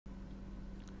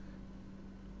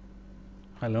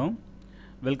Hello,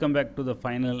 welcome back to the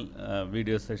final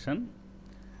video session.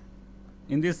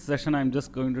 In this session, I'm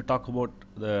just going to talk about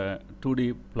the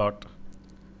 2D plot,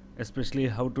 especially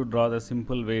how to draw the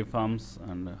simple waveforms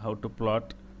and how to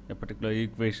plot a particular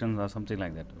equation or something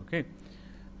like that. Okay.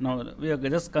 Now we have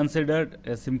just considered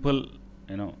a simple,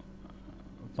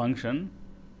 function,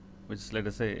 which let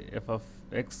us say f of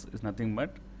x is nothing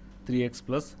but 3x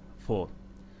plus 4.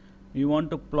 You want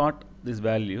to plot this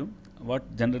value.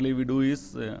 What generally we do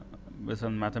is based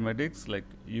on mathematics, like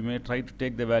you may try to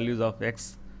take the values of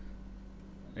x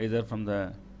either from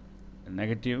the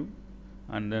negative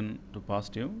and then to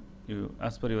positive, you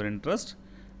as per your interest,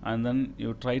 and then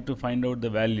you try to find out the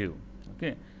value.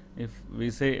 Okay, if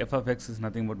we say f of x is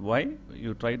nothing but y,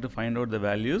 you try to find out the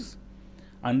values,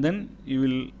 and then you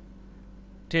will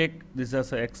take this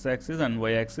as a x-axis and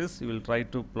y-axis. You will try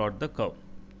to plot the curve.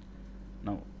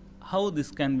 Now, how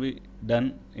this can be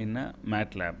done in a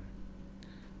Matlab?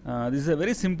 This is a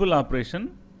very simple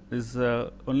operation. This is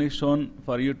only shown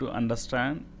for you to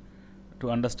understand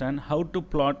how to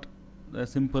plot the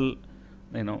simple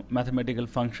mathematical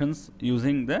functions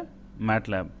using the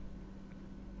Matlab.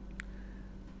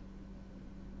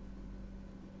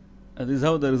 This is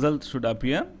how the result should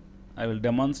appear. I will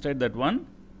demonstrate that one.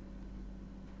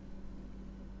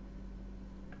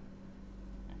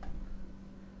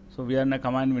 So we are in a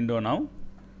command window now.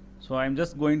 So I am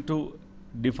just going to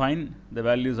define the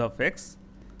values of x.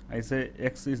 I say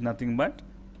x is nothing but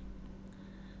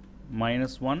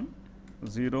 -1,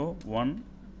 0, 1,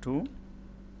 2.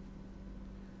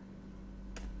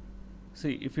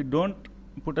 See, if you don't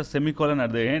put a semicolon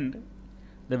at the end,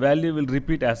 the value will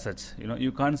repeat as such.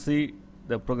 You can't see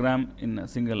the program in a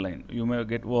single line. You may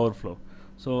get overflow.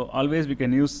 So always we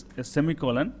can use a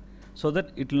semicolon so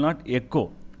that it will not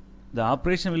echo. The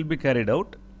operation will be carried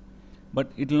out,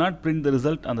 but it will not print the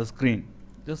result on the screen.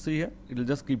 Just see here, it will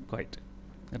just keep quiet.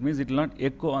 That means it will not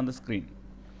echo on the screen.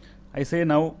 I say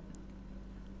now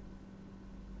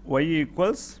y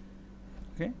equals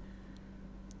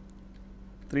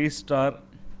 3 star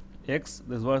x,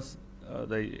 this was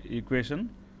the equation,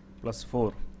 plus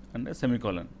 4 and a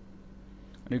semicolon.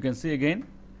 And you can see again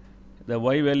the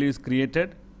y value is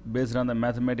created based on the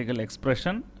mathematical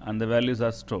expression and the values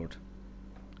are stored.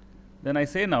 Then I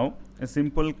say now a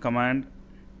simple command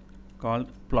called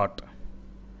plot.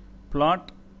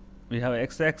 Plot, we have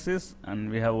x-axis and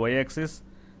we have y-axis.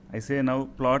 I say now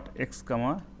plot x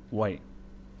comma y.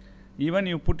 Even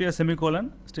you put a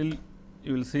semicolon, still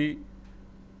you will see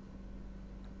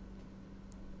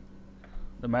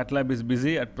the Matlab is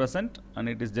busy at present and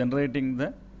it is generating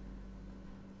the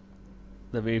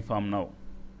waveform now.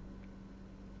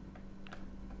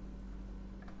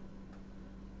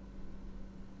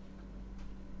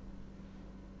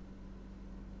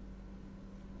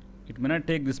 It may not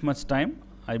take this much time.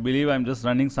 I believe I am just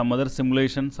running some other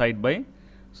simulation side by,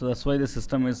 so that's why the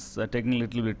system is taking a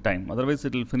little bit time. Otherwise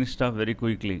it will finish it off very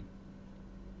quickly.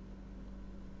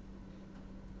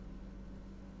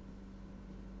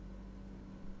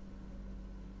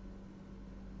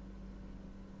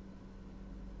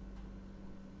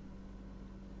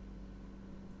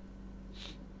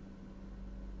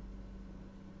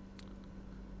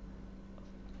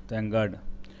 Thank God.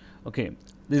 Okay,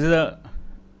 this is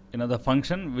the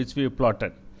function which we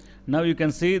plotted. Now you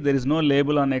can see there is no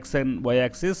label on x and y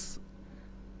axis.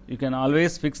 You can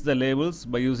always fix the labels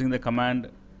by using the command,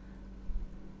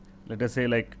 let us say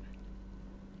like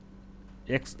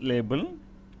x label.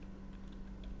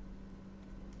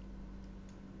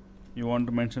 You want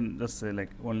to mention, just say like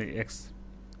only x.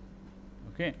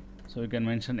 Okay, so you can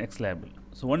mention x label.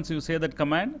 So once you say that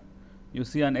command, you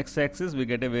see on x axis we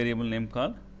get a variable name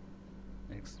called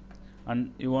x,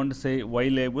 and you want to say y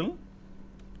label.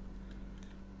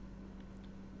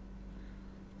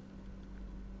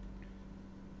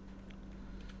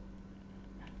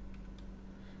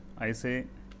 I say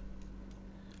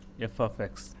f of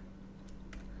x,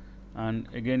 and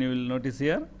again you will notice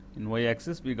here in y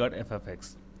axis we got f of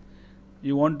x.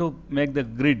 You want to make the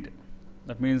grid,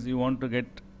 that means you want to get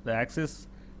the axis,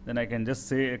 then I can just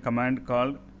say a command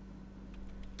called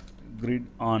grid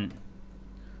on.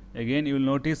 Again you will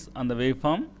notice on the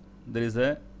waveform there is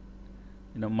a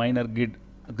minor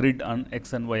grid on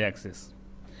x and y axis,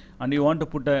 and you want to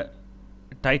put a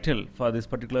title for this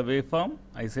particular waveform.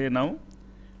 I say now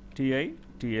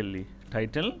title,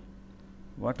 title.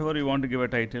 Whatever you want to give a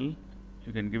title,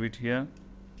 you can give it here.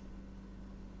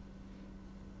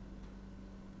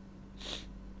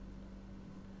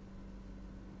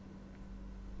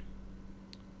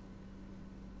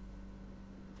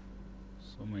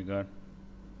 Oh my God.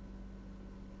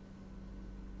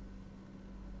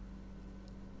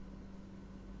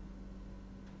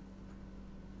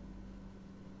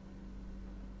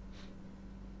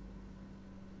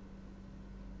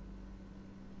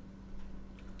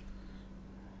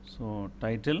 So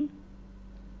title,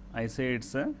 I say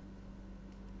it's a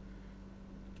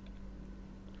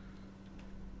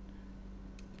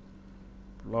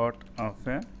plot of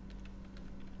a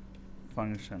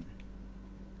function,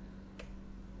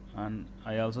 and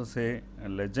I also say a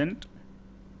legend,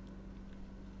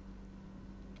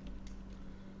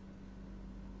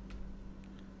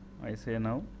 I say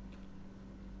now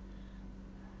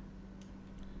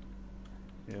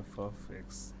f of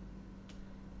x.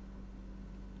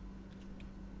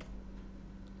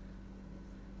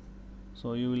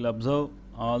 So you will observe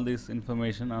all this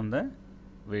information on the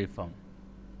waveform.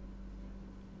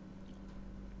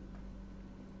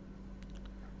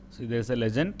 See, there is a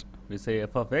legend, we say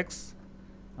f of x,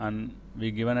 and we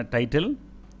given a title,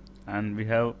 and we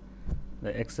have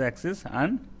the x-axis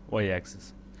and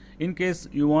y-axis. In case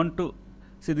you want to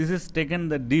see, this is taken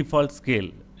the default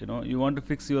scale. You want to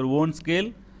fix your own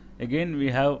scale. Again, we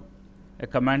have a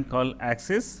command called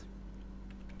axis.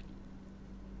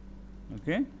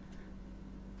 Okay.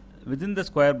 Within the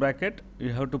square bracket,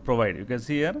 you have to provide. You can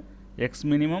see here x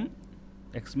minimum,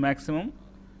 x maximum,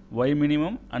 y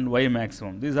minimum, and y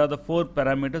maximum. These are the 4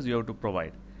 parameters you have to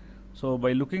provide. So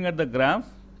by looking at the graph,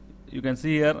 you can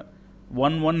see here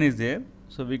 1 1 is there.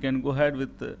 So we can go ahead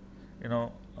with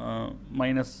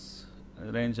minus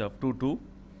range of 2 2.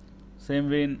 Same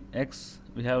way in x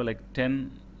we have like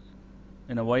 10,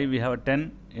 in a y we have a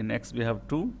 10, in x we have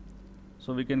 2.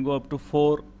 So we can go up to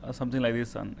 4 or something like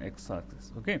this on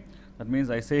x-axis. Okay, that means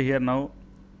I say here now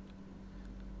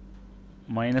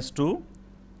minus 2,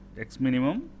 x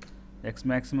minimum, x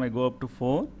maximum I go up to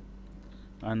 4,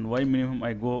 and y minimum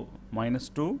I go minus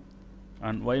 2,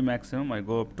 and y maximum I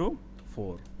go up to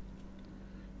 4.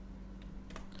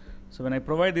 So when I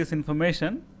provide this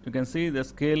information, you can see the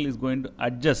scale is going to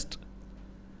adjust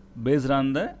based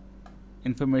on the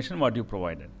information what you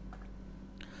provided.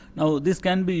 Now this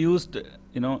can be used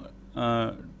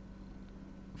for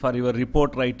your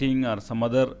report writing or some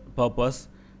other purpose,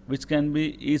 which can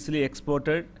be easily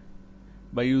exported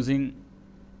by using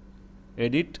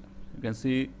edit. You can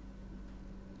see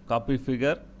copy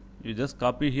figure, you just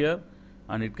copy here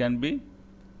and it can be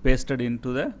pasted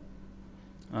into the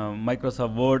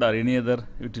Microsoft Word or any other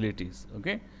utilities.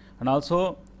 Okay, and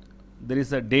also there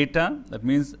is a data, that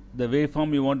means the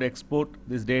waveform you want to export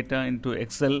this data into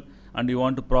Excel and you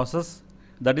want to process,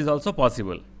 that is also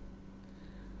possible.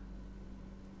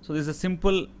 So this is a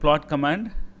simple plot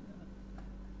command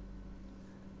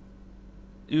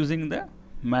using the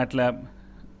Matlab.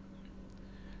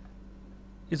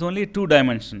 It's only 2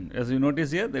 dimension. As you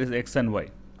notice here, there is x and y.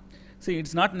 See,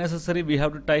 it's not necessary we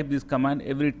have to type this command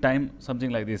every time, something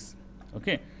like this.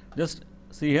 Okay, just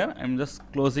see here, I'm just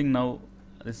closing now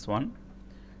this one.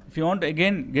 If you want to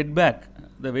again get back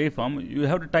the waveform, you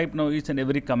have to type now each and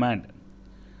every command.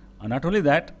 And not only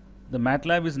that, the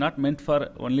Matlab is not meant for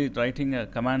only writing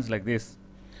commands like this.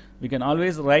 We can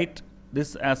always write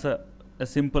this as a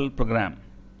simple program.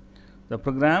 The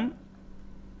program,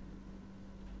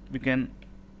 we can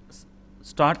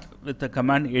start with the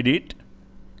command edit.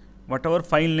 Whatever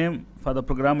file name for the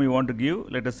program we want to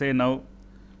give, let us say now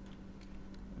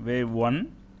wave1.m.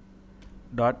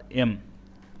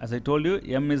 As I told you,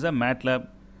 m is a Matlab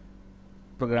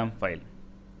program file.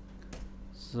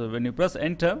 So when you press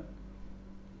enter,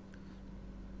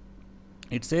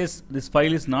 it says this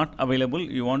file is not available,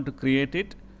 you want to create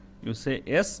it, you say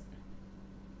yes.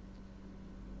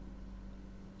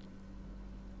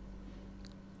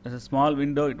 As a small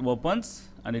window it opens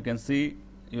and you can see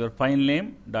your file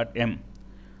name .m,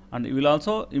 and you will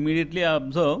also immediately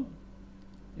observe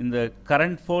in the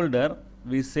current folder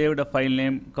we saved a file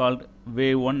name called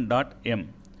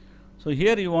wave1.m. So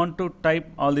here you want to type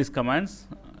all these commands.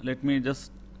 Let me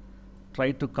just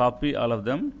try to copy all of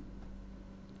them.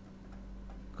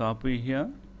 Copy here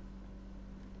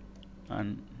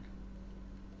and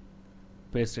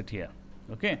paste it here.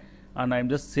 Okay, and I'm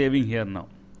just saving here now.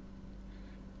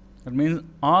 That means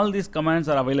all these commands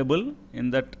are available in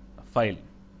that file.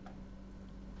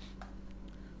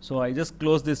 So I just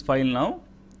close this file now.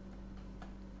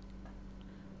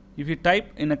 If you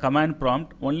type in a command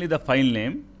prompt only the file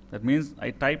name, that means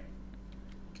I type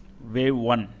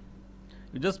wave1.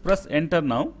 You just press enter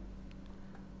now.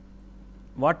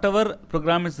 Whatever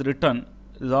program is written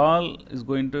is all is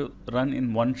going to run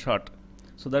in one shot.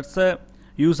 So that's the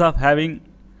use of having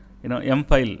M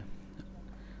file.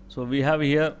 So we have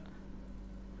here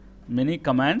many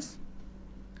commands.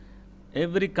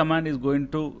 Every command is going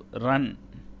to run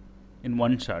in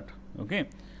one shot. Okay,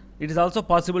 it is also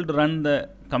possible to run the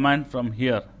command from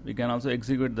here. We can also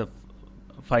execute the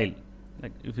file.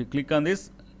 Like if you click on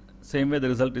this, same way the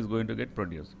result is going to get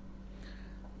produced.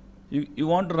 you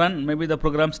want to run maybe the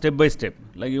program step by step,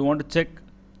 like you want to check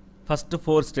first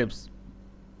 4 steps,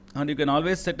 and you can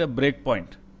always set a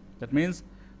breakpoint. That means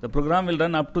the program will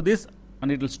run up to this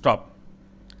and it will stop,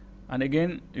 and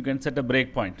again you can set a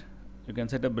breakpoint.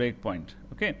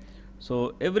 Okay,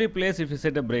 so every place if you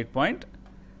set a breakpoint,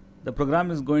 the program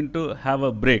is going to have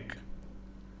a break.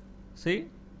 See,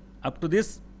 up to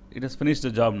this it has finished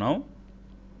the job now,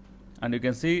 and you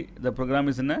can see the program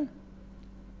is in a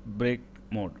break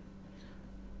mode.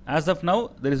 As of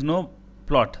now there is no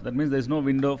plot, that means there is no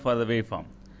window for the waveform.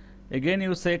 Again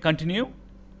you say continue,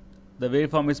 the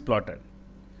waveform is plotted.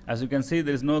 As you can see,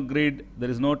 there is no grid, there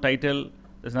is no title,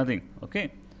 there is nothing.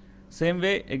 Okay, same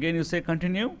way again you say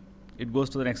continue, it goes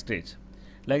to the next stage.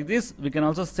 Like this we can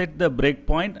also set the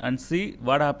breakpoint and see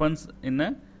what happens in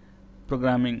a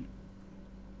programming.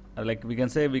 Like we can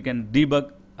say we can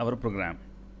debug our program.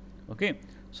 Okay,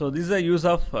 so this is the use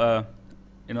of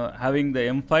having the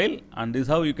M file, and this is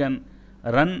how you can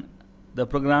run the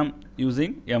program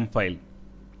using M file.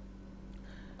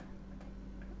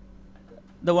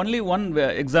 The only one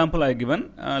example I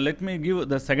given. Let me give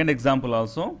the second example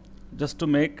also, just to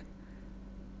make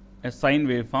a sine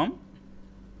waveform.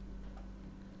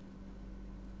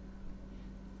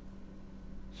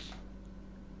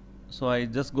 So I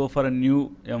just go for a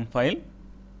new M file.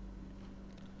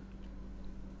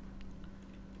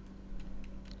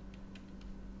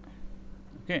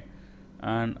 Okay,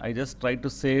 and I just try to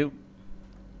save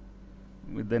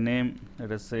with the name,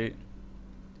 let us say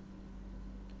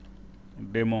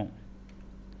demo,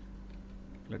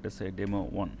 let us say demo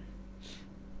 1.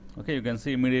 Okay, you can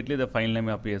see immediately the file name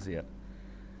appears here.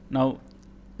 Now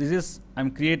this is, I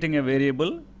am creating a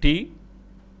variable t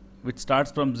which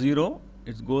starts from 0,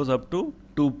 it goes up to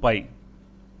 2 pi,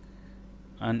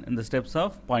 and in the steps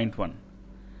of 0.1.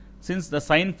 Since the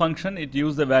sine function, it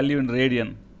uses the value in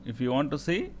radian. If you want to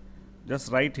see,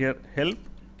 just write here help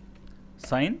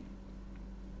sine,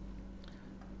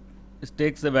 it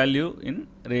takes the value in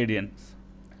radians.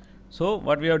 So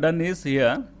what we have done is,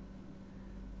 here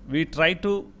we try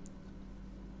to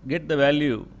get the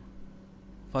value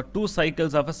for 2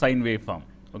 cycles of a sine waveform.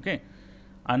 Okay,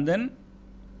 and then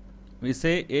we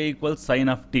say a equals sine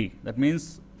of t. That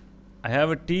means I have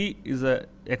a t is a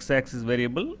x-axis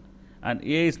variable and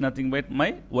a is nothing but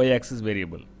my y-axis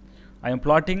variable. I am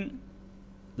plotting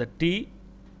the t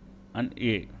and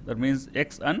a, that means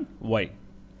x and y,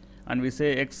 and we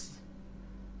say x,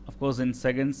 of course in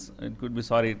seconds, it could be,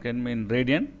 sorry, it can be in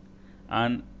radian,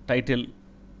 and title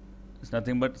is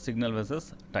nothing but signal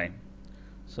versus time.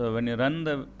 So when you run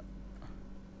the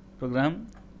program,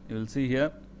 you will see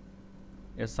here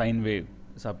a sine wave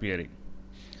is appearing.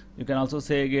 You can also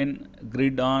say again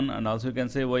grid on, and also you can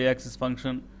say y-axis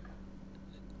function.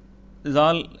 This is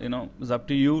all is up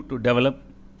to you to develop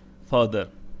further.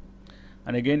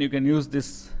 And again you can use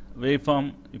this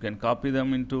waveform, you can copy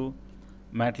them into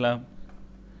Matlab,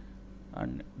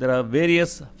 and there are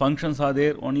various functions are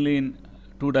there only in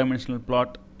 2-dimensional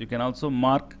plot. You can also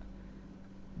mark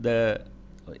the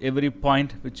every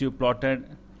point which you plotted.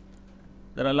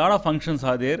 There are a lot of functions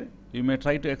are there. You may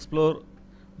try to explore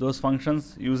those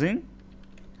functions using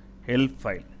help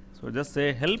file. So just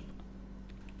say help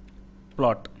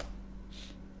plot.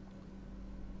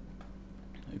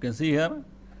 You can see here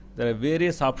there are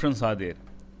various options are there.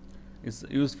 It's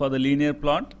used for the linear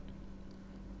plot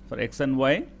for x and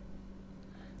y,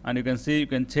 and you can see you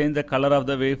can change the color of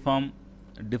the waveform,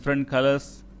 different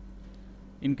colors.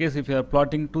 In case if you are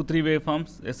plotting 2-3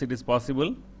 waveforms, yes, it is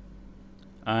possible.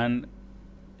 And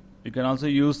you can also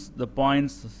use the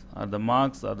points or the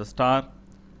marks or the star,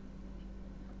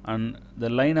 and the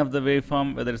line of the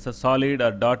waveform, whether it's a solid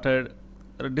or dotted.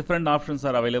 There are different options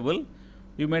are available.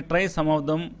 You may try some of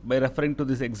them by referring to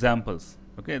these examples.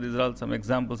 Okay, these are all some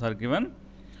examples are given.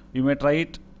 You may try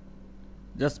it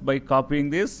just by copying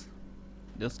this.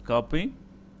 Just copy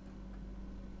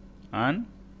and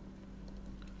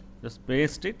just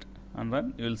paste it and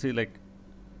run. You will see like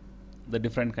the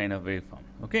different kind of waveform.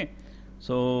 Okay,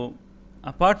 so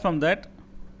apart from that,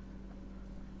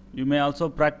 you may also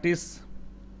practice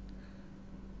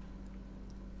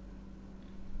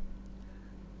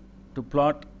to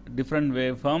plot different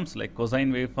waveforms like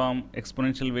cosine waveform,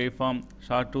 exponential waveform,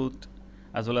 sawtooth,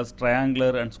 as well as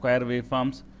triangular and square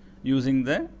waveforms using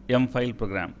the M file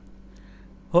program.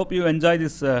 Hope you enjoy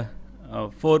this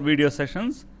 4 video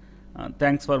sessions.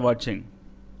 Thanks for watching.